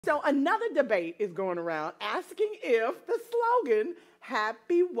So another debate is going around asking if the slogan,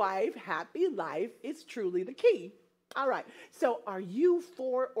 happy wife, happy life, is truly the key. All right. So are you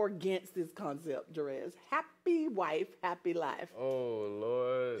for or against this concept, Jerez? Happy wife, happy life. Oh,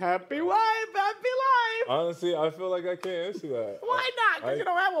 Lord. Happy wife, happy life. Honestly, I feel like I can't answer that. Why not? Because you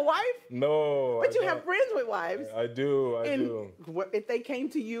don't have a wife? No. But you have friends with wives. I do. If they came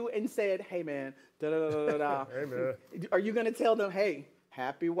to you and said, hey, man, da-da-da-da-da, Hey, man. are you going to tell them, hey,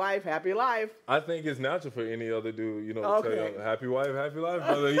 happy wife, happy life? I think it's natural for any other dude, to Okay. tell you, happy wife, happy life,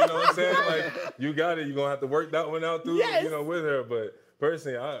 brother. You know what I'm saying? Like, you got it. You're going to have to work that one out through, Yes. with her. But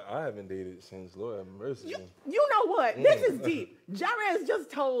personally, I haven't dated since, Lord have mercy. You know what? This is deep. Jarez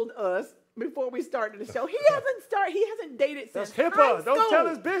just told us before we started the show, he hasn't dated since That's high HIPAA. school. Don't tell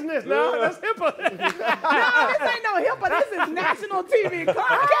his business now. That's HIPAA. No, this ain't no HIPAA. This is national TV.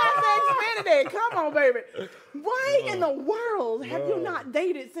 Comcast Xfinity. Come on, baby. Why in the world have you not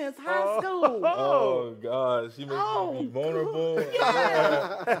dated since high school? Oh, God. She makes me be vulnerable.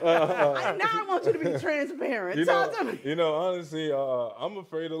 Yeah. Now I want you to be transparent. Talk to me. Honestly, I'm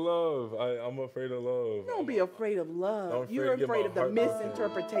afraid of love. I'm afraid of love. Don't be afraid of love. I'm You're afraid to get afraid my of the heart broken.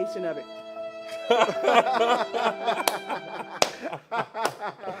 misinterpretation of it.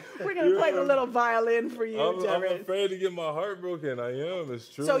 We're going to play the little violin for you, I'm Jarez. afraid to get my heart broken. I am. It's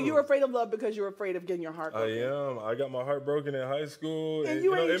true. So you're afraid of love because you're afraid of getting your heart broken. I am. I got my heart broken in high school. And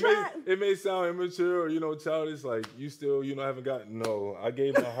you ain't tried? It may sound immature or, childish, like you still, haven't gotten, no. I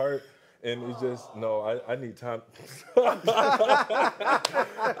gave my heart. And it's just, no, I need time. I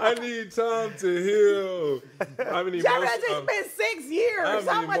need time to heal. Jarez, it's been 6 years.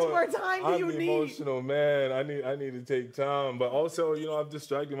 How much more time do you need? I'm emotional, man. I need to take time. But also, I've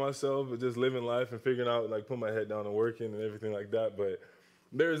distracted myself with just living life and figuring out, like, put my head down and working and everything like that. But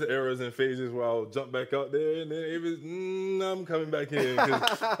there's eras and phases where I'll jump back out there, and then it was, I'm coming back in.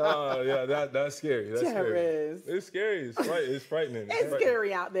 That's scary. That's scary. It's scary. It's frightening. It's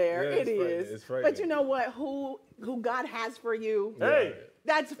scary out there. Yeah, it is. It's frightening. But you know what? Who God has for you, Hey.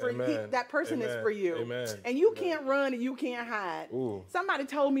 that's for that person is for you. Amen. And you can't run and you can't hide. Ooh. Somebody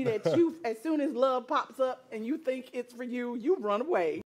told me that you, as soon as love pops up and you think it's for you, you run away.